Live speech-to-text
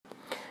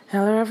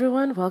Hello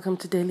everyone, welcome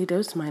to Daily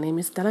Dose. My name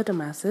is Stella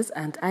Damasis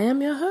and I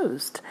am your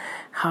host.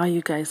 How are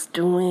you guys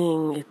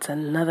doing? It's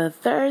another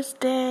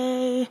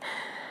Thursday.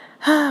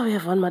 We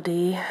have one more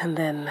day and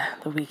then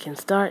the weekend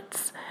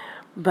starts.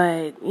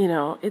 But,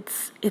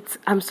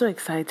 I'm so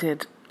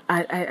excited.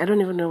 I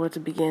don't even know where to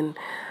begin.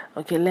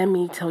 Okay, let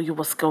me tell you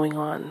what's going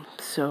on.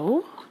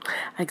 So,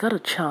 I got a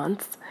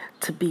chance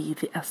to be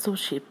the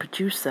associate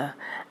producer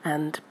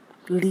and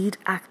lead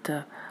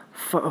actor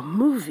for a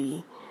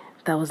movie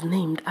that was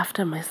named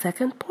after my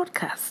second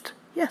podcast.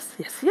 Yes.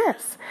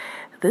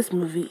 This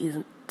movie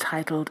is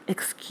titled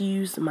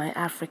Excuse My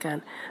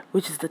African,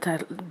 which is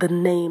the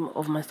name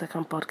of my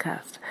second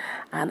podcast.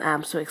 And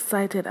I'm so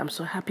excited. I'm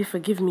so happy.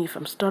 Forgive me if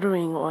I'm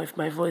stuttering or if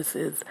my voice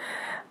is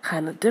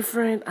kind of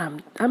different.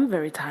 I'm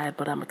very tired,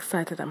 but I'm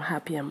excited. I'm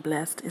happy. I'm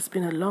blessed. It's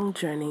been a long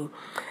journey.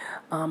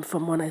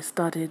 From when I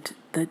started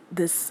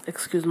this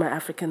Excuse My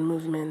African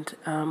movement.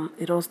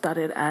 It all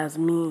started as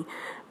me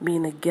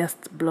being a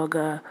guest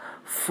blogger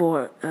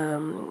for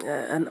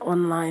an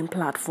online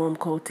platform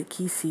called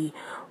Tikisi,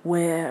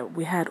 where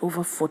we had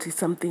over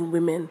 40-something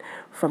women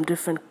from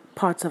different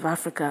parts of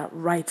Africa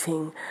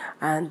writing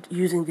and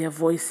using their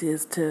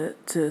voices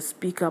to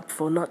speak up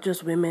for not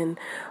just women,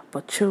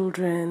 but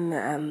children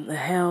and the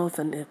health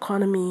and the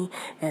economy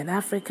in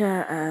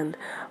Africa. And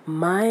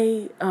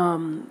my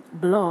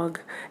blog,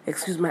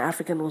 Excuse My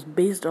African, was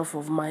based off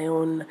of my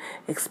own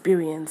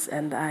experience,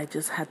 and I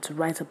just had to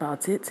write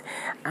about it.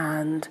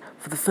 And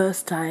for the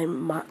first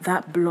time,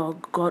 that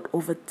blog got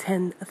over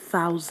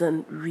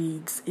 10,000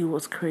 reads. It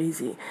was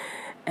crazy.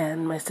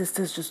 And my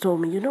sisters just told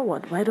me, you know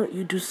what, why don't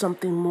you do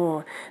something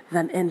more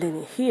than ending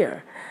it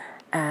here?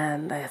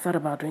 And I thought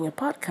about doing a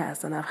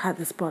podcast, and I've had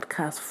this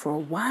podcast for a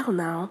while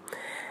now.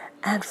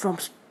 And from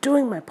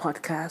doing my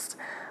podcast,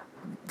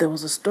 there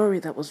was a story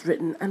that was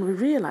written, and we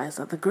realized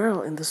that the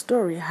girl in the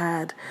story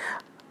had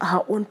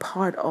her own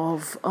part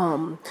of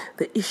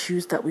the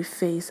issues that we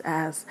face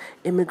as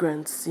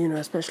immigrants,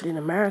 especially in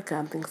America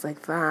and things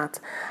like that.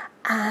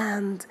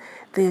 And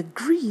they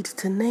agreed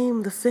to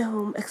name the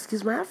film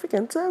Excuse My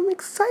African, so I'm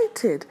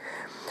excited.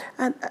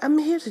 And I'm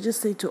here to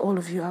just say to all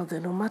of you out there,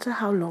 no matter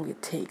how long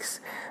it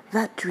takes,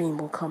 that dream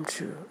will come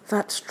true.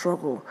 That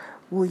struggle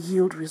will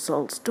yield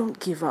results. Don't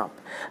give up.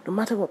 No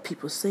matter what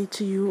people say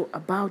to you,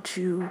 about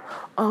you,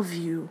 of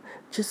you,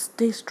 just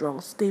stay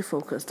strong, stay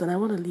focused. And I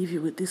want to leave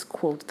you with this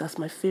quote. That's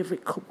my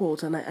favorite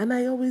quote. And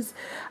I always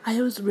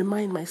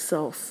remind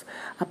myself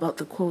about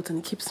the quote, and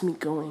it keeps me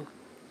going.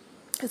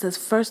 It says,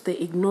 first they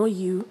ignore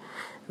you,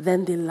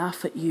 then they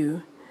laugh at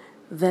you,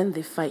 then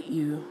they fight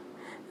you,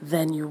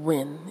 then you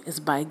win. It's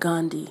by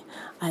Gandhi.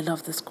 I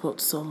love this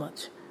quote so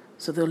much.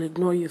 So they'll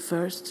ignore you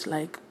first,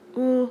 like,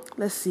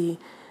 let's see.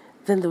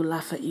 Then they'll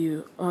laugh at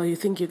you. Oh, you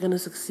think you're going to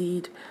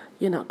succeed?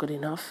 You're not good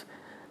enough.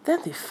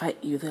 Then they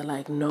fight you. They're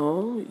like,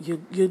 no,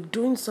 you're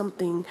doing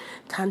something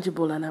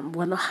tangible and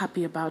we're not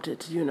happy about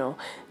it,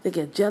 They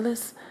get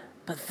jealous,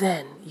 but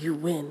then you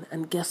win.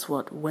 And guess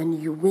what? When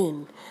you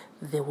win,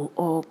 they will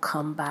all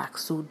come back.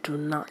 So do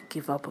not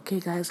give up. Okay,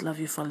 guys? Love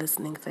you for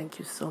listening. Thank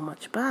you so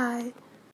much. Bye.